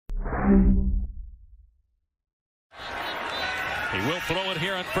He will throw it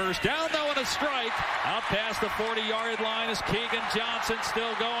here on first down, though, and a strike. Out past the 40-yard line is Keegan Johnson,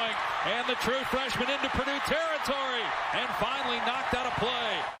 still going. And the true freshman into Purdue territory. And finally knocked out of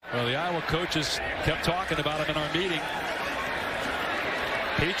play. Well, the Iowa coaches kept talking about him in our meeting.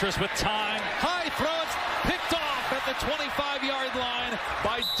 Petrus with time. High throw. It's picked off at the 25-yard line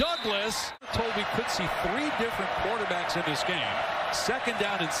by Douglas. Told we could see 3 different quarterbacks in this game. Second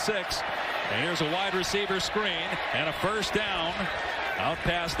down and 6. And here's a wide receiver screen and a first down. Out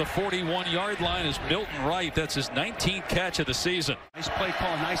past the 41-yard line is Milton Wright. That's his 19th catch of the season. Nice play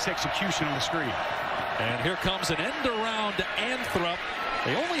call, nice execution on the screen. And here comes an end around Anthrop.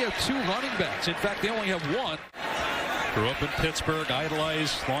 They only have 2 running backs. In fact, they only have 1. Grew up in Pittsburgh,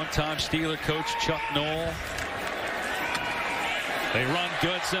 idolized longtime Steeler coach Chuck Noll. They run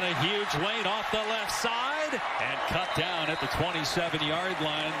Goodson, a huge lane off the left side, and cut down at the 27-yard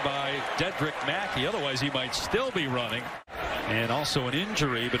line by Dedrick Mackey. Otherwise, he might still be running. And also an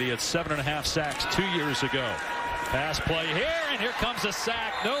injury, but he had 7.5 sacks 2 years ago. Pass play here, and here comes a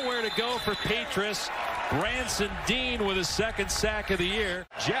sack. Nowhere to go for Petrus. Branson Dean with his 2nd sack of the year.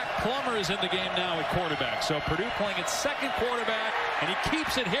 Jack Plummer is in the game now at quarterback. So Purdue playing its 2nd quarterback, and he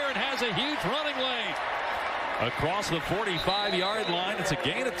keeps it here and has a huge running lane. Across the 45-yard line, it's a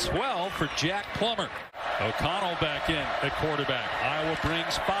gain of 12 for Jack Plummer. O'Connell back in at quarterback. Iowa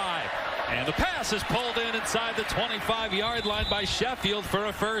brings 5. And the pass is pulled in inside the 25-yard line by Sheffield for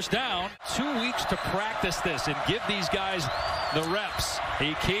a first down. 2 weeks to practice this and give these guys the reps.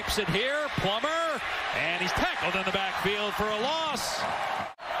 He keeps it here, Plummer, and he's tackled in the backfield for a loss.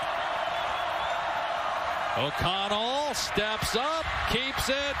 O'Connell steps up, keeps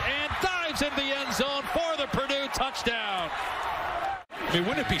it, and dives into the end zone for the Purdue touchdown. I mean,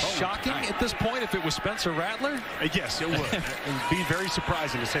 wouldn't it be shocking at this point if it was Spencer Rattler? Yes, it would. It would be very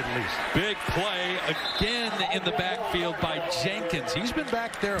surprising, to say the least. Big play again in the backfield by Jenkins. He's been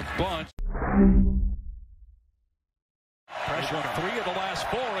back there a bunch. Pressure on 3 of the last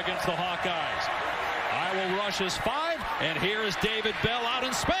 4 against the Hawkeyes. Iowa rushes 5, and here is David Bell out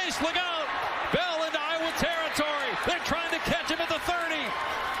in space. Look out! Bell into Iowa territory. They're trying to catch him at the 30.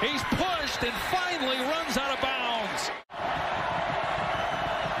 He's pushed and finally runs out of bounds.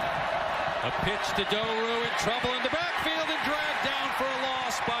 A pitch to Doru, in trouble in the backfield and dragged down for a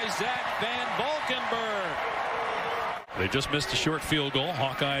loss by Zach Van Valkenburg. They just missed a short field goal.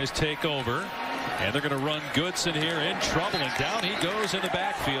 Hawkeyes take over. And they're going to run Goodson here in trouble. And down he goes in the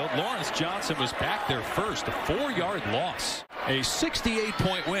backfield. Lawrence Johnson was back there first. A 4-yard loss. A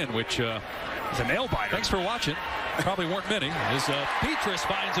 68-point win, which is a nail-biter. Thanks for watching. Probably weren't many. As Petrus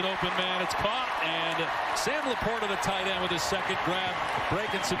finds an open man. It's caught. And Sam Laporta, the tight end, with his 2nd grab,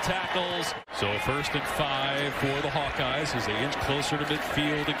 breaking some tackles. So 1st and 5 for the Hawkeyes as they inch closer to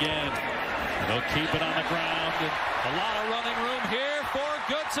midfield again. And they'll keep it on the ground. And a lot of running room here for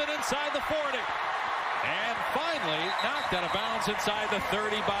Goodson inside the 40. And finally knocked out of bounds inside the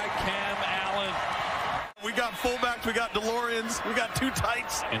 30 by Cam Allen. We got fullbacks, we got DeLoreans, we got 2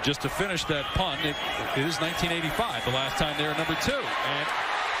 tights. And just to finish that punt, it is 1985, the last time they were number 2. And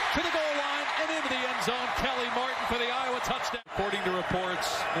to the goal line and into the end zone, Kelly Martin for the Iowa touchdown. According to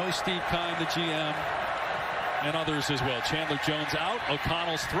reports, no Steve Kime, the GM, and others as well. Chandler Jones out.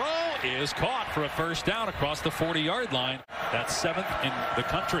 O'Connell's throw is caught for a first down across the 40-yard line. That's 7th in the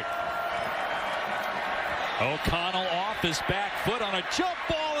country. O'Connell off his back foot on a jump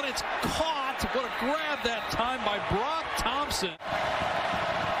ball, and it's caught. What a grab that time by Brock Thompson.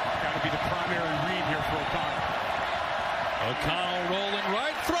 Got to be the primary read here for O'Connell. O'Connell rolling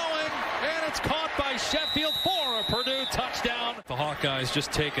right, throwing, and it's caught by Sheffield for a Purdue touchdown. The Hawkeyes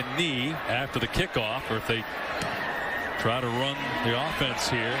just take a knee after the kickoff, or if they try to run the offense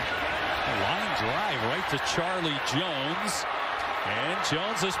here. A line drive right to Charlie Jones. And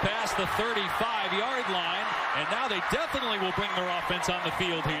Jones has passed the 35-yard line, and now they definitely will bring their offense on the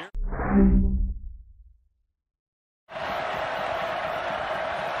field here.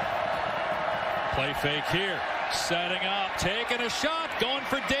 Play fake here, setting up, taking a shot, going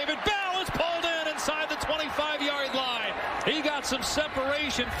for David Bell. It's pulled in inside the 25-yard line. He got some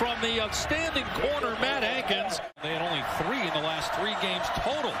separation from the outstanding corner, Matt Hankins. They had only 3 in the last 3 games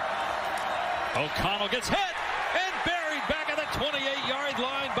total. O'Connell gets hit and buried back at the 28-yard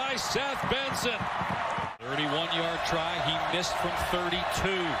line by Seth Benson. 31-yard try. He missed from 32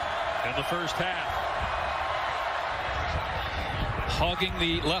 in the first half. Hugging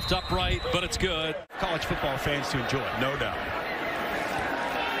the left upright, but it's good. College football fans to enjoy, no doubt.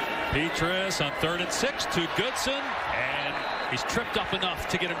 Petrus on 3rd and 6 to Goodson, and he's tripped up enough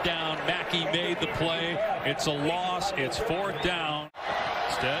to get him down. Mackey made the play. It's a loss. It's 4th down.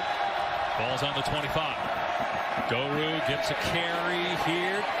 Instead, Ball's on the 25. Doru gets a carry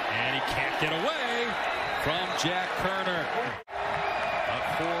here, and he can't get away from Jack Kerner.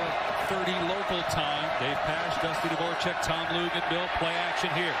 4:30 local time. Dave Pash, Dusty Dvorak, Tom Luginbill. Play action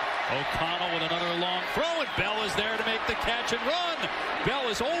here. O'Connell with another long throw, and Bell is there to make the catch and run. Bell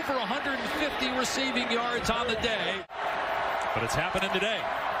is over 150 receiving yards on the day. But it's happening today.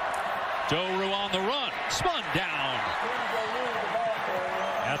 Doru on the run. Spun down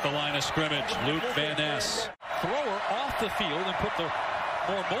at the line of scrimmage. Luke Van Ness. Thrower off the field and put the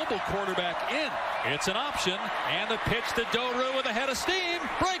more mobile quarterback in. It's an option, and the pitch to Doru with a head of steam.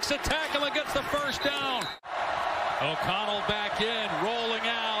 Breaks a tackle and gets the first down. O'Connell back in, rolling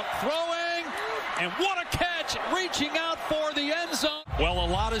out, throwing, and what a catch, reaching out for the end zone. Well, a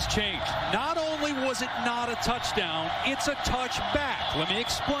lot has changed. Not only was it not a touchdown, it's a touchback. Let me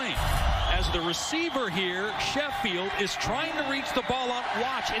explain. As the receiver here, Sheffield is trying to reach the ball out.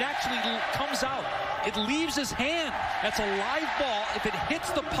 Watch, it actually comes out. It leaves his hand. That's a live ball. If it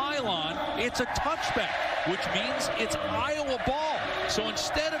hits the pylon, it's a touchback, which means it's Iowa ball. So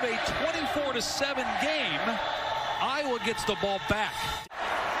instead of a 24-7 game, Iowa gets the ball back.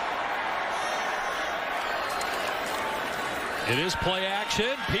 It is play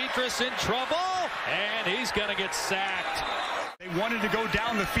action. Petrus in trouble, and he's going to get sacked. They wanted to go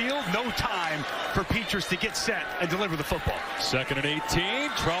down the field. No time for Petrus to get set and deliver the football. 2nd and 18.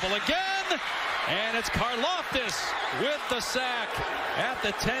 Trouble again. And it's Karlaftis with the sack at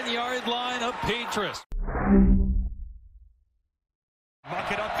the 10-yard line of Petrus.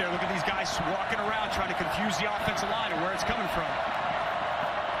 Muck it up there. Look at these guys walking around trying to confuse the offensive line and where it's coming from.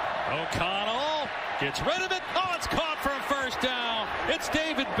 O'Connell gets rid of it. Oh, it's caught for a first down. It's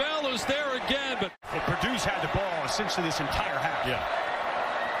David Bell who's there again. But Purdue's had the ball essentially this entire half. Yeah.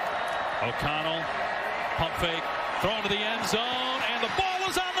 O'Connell, pump fake, thrown to the end zone, and the ball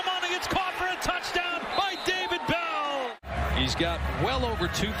is on the money. It's caught for a touchdown by David Bell. He's got well over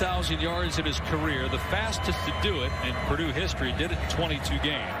 2,000 yards in his career, the fastest to do it in Purdue history. Did it in 22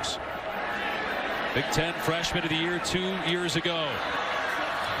 games. Big Ten Freshman of the Year 2 years ago.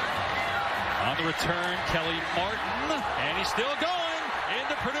 On the return, Kelly Martin, and he's still going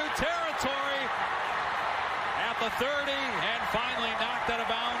into Purdue territory at the 30, and finally knocked out of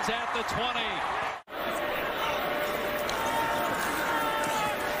bounds at the 20.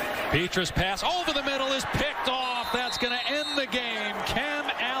 Petrus pass over the middle is picked off. That's going to end the game. Cam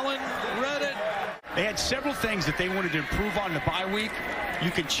Allen read it. They had several things that they wanted to improve on in the bye week.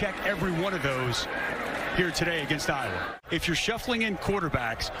 You can check every one of those here today against Iowa. If you're shuffling in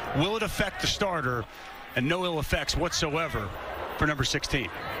quarterbacks, will it affect the starter? And no ill effects whatsoever for number 16.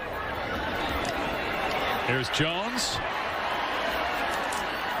 Here's Jones.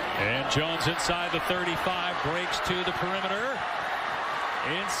 And Jones inside the 35, breaks to the perimeter.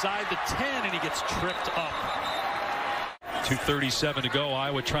 Inside the 10, and he gets tripped up. 2:37 to go.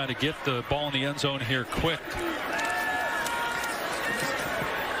 Iowa trying to get the ball in the end zone here quick.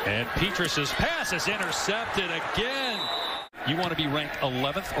 And Petrus's pass is intercepted again. You want to be ranked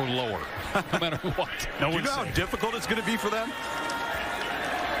 11th or lower, no matter what. Do you know how difficult it's going to be for them?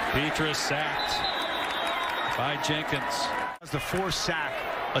 Petrus sacked by Jenkins. That's the fourth sack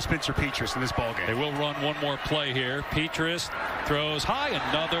of Spencer Petrus in this ballgame. They will run one more play here. Petrus throws high.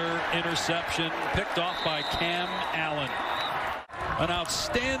 Another interception picked off by Cam Allen. An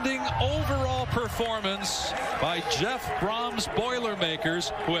outstanding overall performance by Jeff Brom's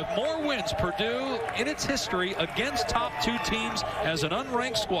Boilermakers, who have more wins, Purdue, in its history against top 2 teams as an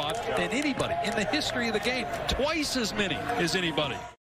unranked squad than anybody in the history of the game. Twice as many as anybody.